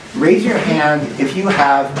technologies. Raise your hand if you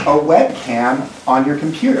have a webcam on your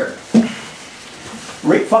computer.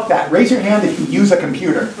 Fuck that. Raise your hand if you use a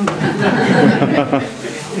computer.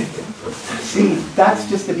 See, that's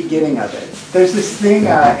just the beginning of it. There's this thing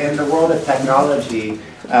in the world of technology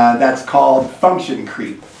that's called function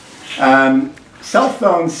creep. Cell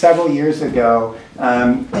phones several years ago,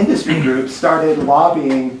 industry groups started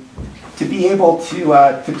lobbying to be able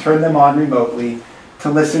to turn them on remotely, to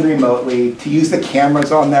listen remotely, to use the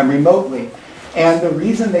cameras on them remotely. And the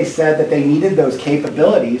reason they said that they needed those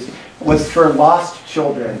capabilities was for lost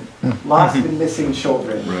children, lost and missing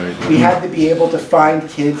children. Right. We had to be able to find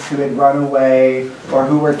kids who had run away or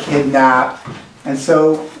who were kidnapped. And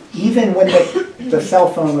so even when the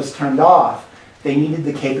cell phone was turned off, they needed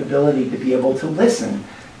the capability to be able to listen.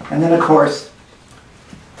 And then, of course,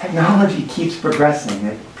 technology keeps progressing.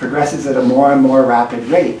 It progresses at a more and more rapid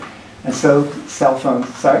rate. And so cell phones,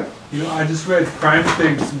 sorry? you know, I just read Crime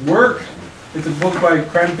Thing's Work. It's a book by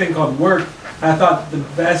Crime Thing called Work. I thought the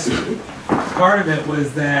best part of it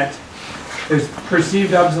was that there's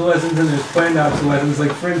perceived obsolescence and there's planned obsolescence.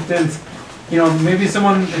 Like, for instance, you know, maybe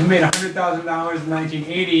someone who made $100,000 in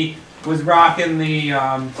 1980 was rocking the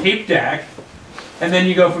tape deck, and then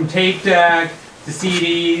you go from tape deck to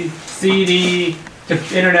CD to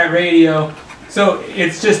internet radio. So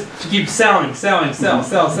it's just to keep selling, sell.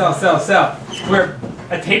 Where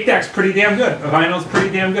a tape deck's pretty damn good, a vinyl's pretty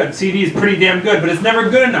damn good, CD is pretty damn good, but it's never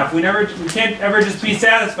good enough. We can't ever just be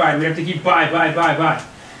satisfied. We have to keep buy.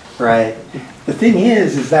 Right. The thing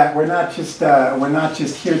is that we're not just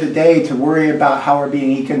here today to worry about how we're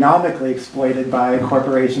being economically exploited by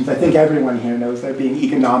corporations. I think everyone here knows they're being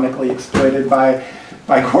economically exploited by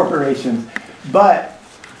corporations. But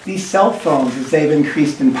these cell phones, as they've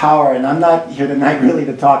increased in power, and I'm not here tonight really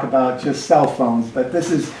to talk about just cell phones, but this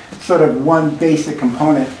is sort of one basic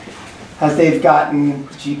component. As they've gotten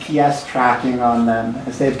GPS tracking on them,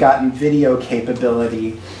 as they've gotten video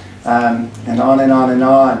capability, and on and on and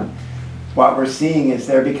on, what we're seeing is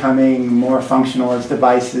they're becoming more functional as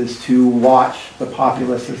devices to watch the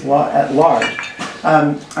populace at large.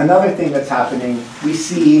 Another thing that's happening, we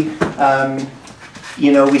see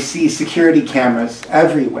you know, we see security cameras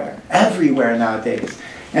everywhere nowadays.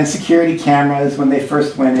 And security cameras, when they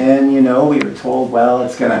first went in, you know, we were told, well,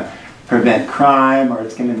 it's going to prevent crime, or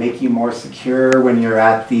it's going to make you more secure when you're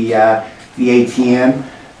at the ATM.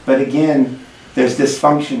 But again, there's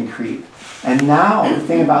dysfunction creep. And now, the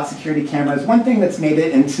thing about security cameras, one thing that's made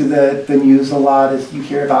it into the news a lot is you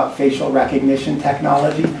hear about facial recognition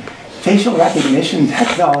technology. Facial recognition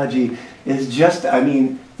technology is just, I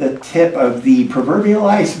mean, the tip of the proverbial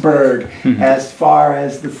iceberg as far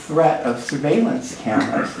as the threat of surveillance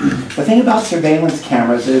cameras. The thing about surveillance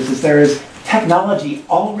cameras is there is technology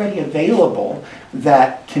already available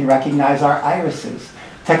that can recognize our irises.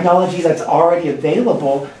 Technology that's already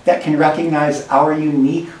available that can recognize our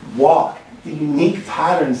unique walk, the unique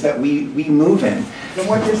patterns that we move in. The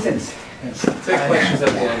more distance. Take questions at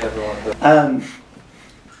the end, everyone.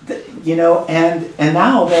 You know, and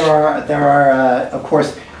now there are of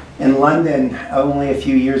course, in London, only a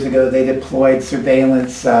few years ago, they deployed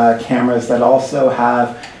surveillance cameras that also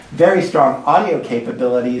have very strong audio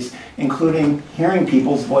capabilities, including hearing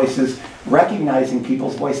people's voices, recognizing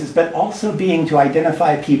people's voices, but also being to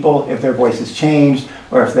identify people if their voices changed,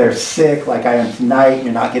 or if they're sick, like I am tonight.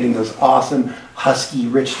 You're not getting those awesome, husky,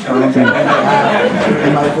 rich tones I have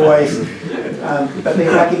in my voice. But they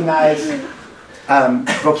recognize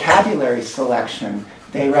vocabulary selection.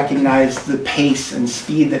 They recognize the pace and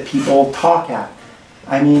speed that people talk at.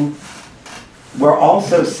 I mean, we're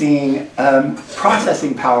also seeing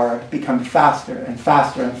processing power become faster and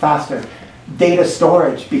faster and faster. Data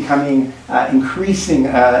storage becoming increasing,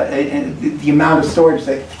 the amount of storage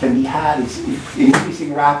that can be had is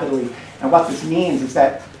increasing rapidly. And what this means is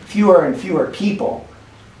that fewer and fewer people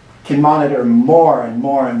can monitor more and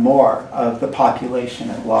more and more of the population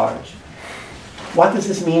at large. What does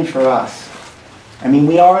this mean for us? I mean,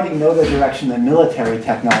 we already know the direction that military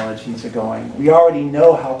technologies are going. We already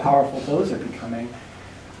know how powerful those are becoming.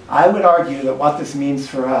 I would argue that what this means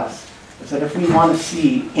for us is that if we want to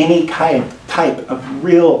see any type of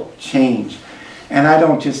real change, and I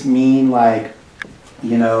don't just mean like,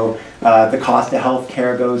 you know, the cost of health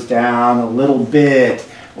care goes down a little bit,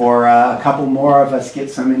 or a couple more of us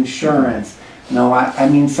get some insurance. No, I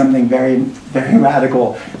mean something very, very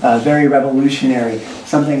radical, very revolutionary,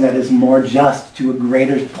 something that is more just to a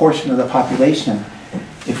greater portion of the population.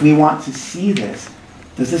 If we want to see this,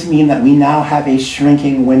 does this mean that we now have a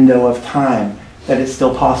shrinking window of time that it's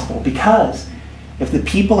still possible? Because if the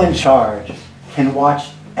people in charge can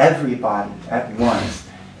watch everybody at once,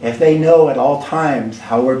 if they know at all times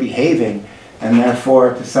how we're behaving, and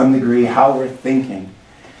therefore to some degree how we're thinking,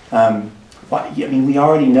 I mean, we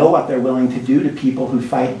already know what they're willing to do to people who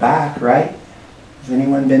fight back, right? Has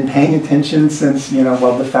anyone been paying attention since, you know,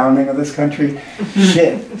 well, the founding of this country?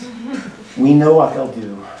 Shit. We know what they'll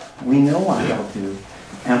do. We know what they'll do.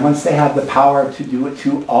 And once they have the power to do it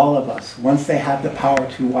to all of us, once they have the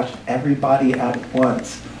power to watch everybody at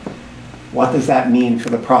once, what does that mean for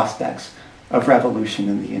the prospects of revolution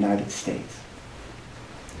in the United States?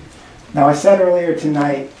 Now, I said earlier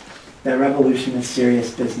tonight that revolution is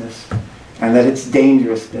serious business, and that it's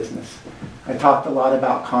dangerous business. I talked a lot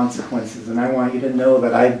about consequences, and I want you to know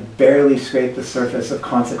that I barely scraped the surface of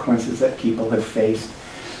consequences that people have faced.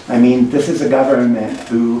 I mean, this is a government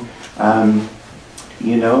who,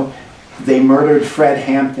 you know, they murdered Fred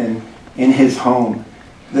Hampton in his home.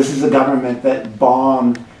 This is a government that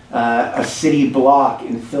bombed a city block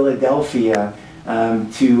in Philadelphia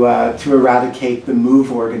to eradicate the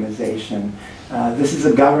MOVE organization. This is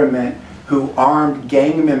a government who armed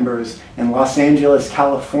gang members in Los Angeles,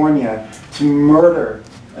 California to murder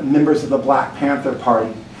members of the Black Panther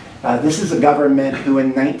Party. This is a government who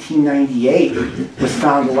in 1998 was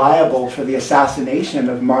found liable for the assassination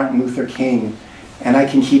of Martin Luther King. And I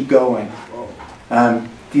can keep going.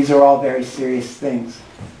 These are all very serious things.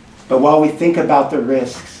 But while we think about the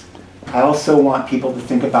risks, I also want people to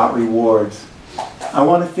think about rewards. I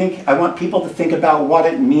want people to think about what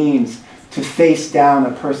it means to face down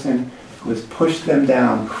a person who has pushed them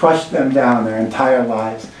down, crushed them down their entire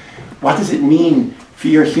lives. What does it mean for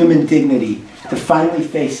your human dignity to finally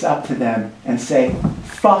face up to them and say,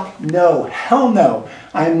 fuck no, hell no,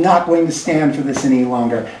 I am not going to stand for this any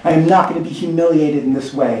longer. I am not going to be humiliated in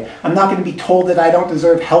this way. I'm not going to be told that I don't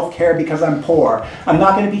deserve health care because I'm poor. I'm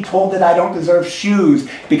not going to be told that I don't deserve shoes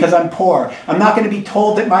because I'm poor. I'm not going to be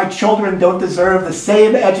told that my children don't deserve the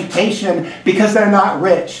same education because they're not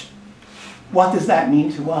rich. What does that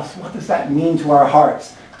mean to us? What does that mean to our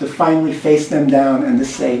hearts? To finally face them down and to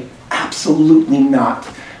say, absolutely not.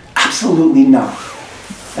 Absolutely not.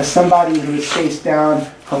 As somebody who has faced down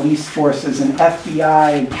police forces and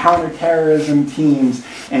FBI and counterterrorism teams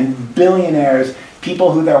and billionaires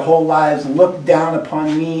people who their whole lives looked down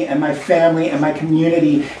upon me and my family and my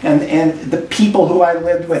community and the people who I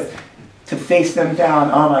lived with, to face them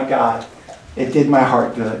down. Oh my God, it did my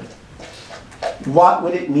heart good. What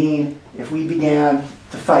would it mean if we began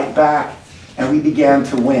to fight back and we began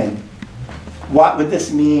to win? What would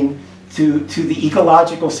this mean to the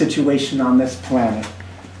ecological situation on this planet?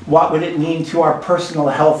 What would it mean to our personal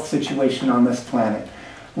health situation on this planet?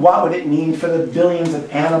 What would it mean for the billions of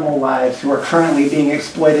animal lives who are currently being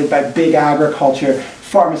exploited by big agriculture,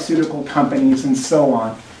 pharmaceutical companies, and so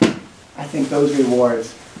on? I think those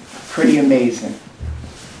rewards are pretty amazing.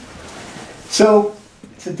 So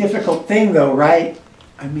it's a difficult thing though, right?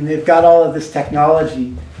 I mean, they've got all of this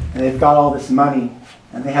technology, and they've got all this money,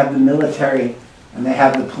 and they have the military, and they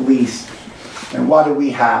have the police. And what do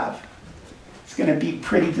we have? It's going to be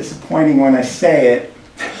pretty disappointing when I say it.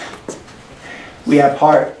 We have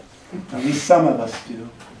heart. At least some of us do.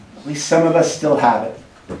 At least some of us still have it.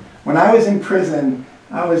 When I was in prison,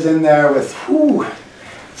 I was in there with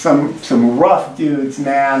some rough dudes,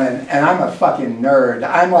 man, and I'm a fucking nerd.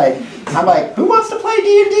 I'm like, who wants to play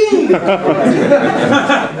D&D?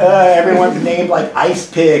 Everyone's named like Ice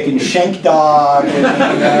Pick and Shank Dog.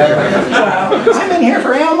 I'm in here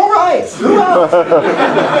for animal rights. Who else?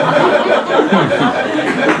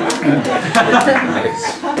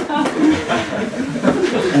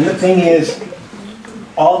 And the thing is,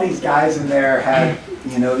 all these guys in there had,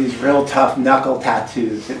 you know, these real tough knuckle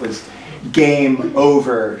tattoos. It was game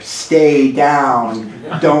over, stay down,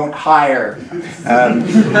 don't hire. And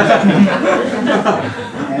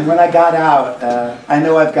when I got out, I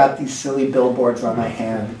know I've got these silly billboards on my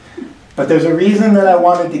hand, but there's a reason that I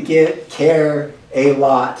wanted to get care a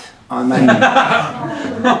lot on my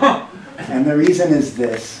hand. And the reason is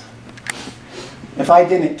this. If I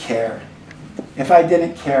didn't care,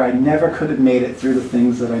 I never could have made it through the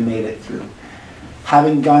things that I made it through.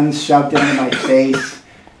 Having guns shoved into my face,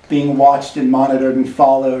 being watched and monitored and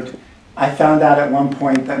followed. I found out at one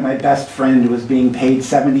point that my best friend was being paid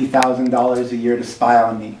 $70,000 a year to spy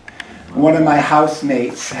on me. One of my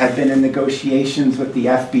housemates had been in negotiations with the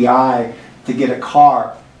FBI to get a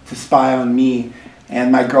car to spy on me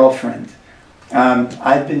and my girlfriend.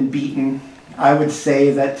 I've been beaten. I would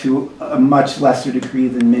say that to a much lesser degree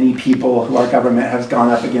than many people who our government has gone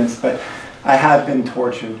up against, but I have been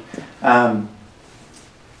tortured.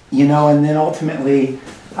 You know, and then ultimately,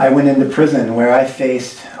 I went into prison where I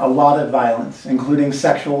faced a lot of violence, including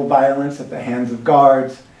sexual violence at the hands of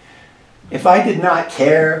guards. If I did not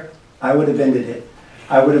care, I would have ended it.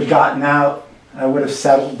 I would have gotten out. I would have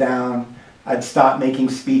settled down. I'd stop making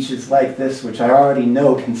speeches like this, which I already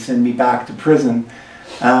know can send me back to prison.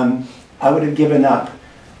 I would have given up,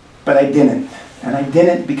 but I didn't. And I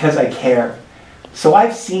didn't because I care. So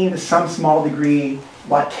I've seen to some small degree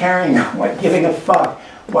what caring, what giving a fuck,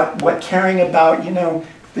 what caring about, you know,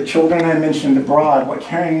 the children I mentioned abroad, what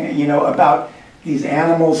caring, you know, about these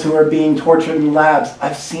animals who are being tortured in labs.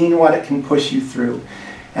 I've seen what it can push you through.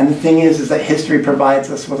 And the thing is that history provides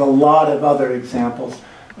us with a lot of other examples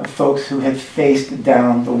of folks who have faced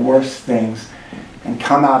down the worst things and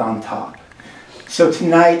come out on top. So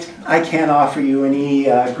tonight, I can't offer you any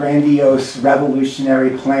grandiose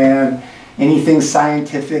revolutionary plan, anything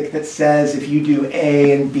scientific that says if you do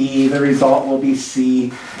A and B, the result will be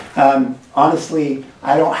C. Honestly,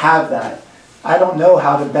 I don't have that. I don't know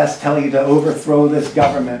how to best tell you to overthrow this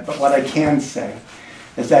government, but what I can say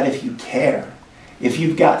is that if you care, if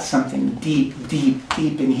you've got something deep, deep,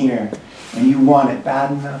 deep in here, and you want it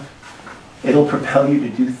bad enough, it'll propel you to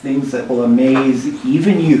do things that will amaze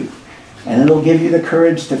even you. And it'll give you the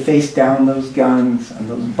courage to face down those guns and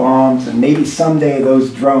those bombs and maybe someday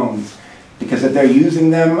those drones. Because if they're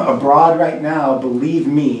using them abroad right now, believe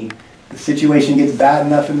me, the situation gets bad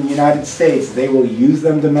enough in the United States, they will use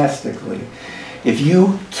them domestically. If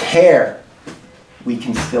you care, we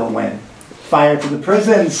can still win. Fire to the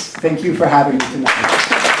prisons. Thank you for having me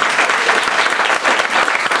tonight.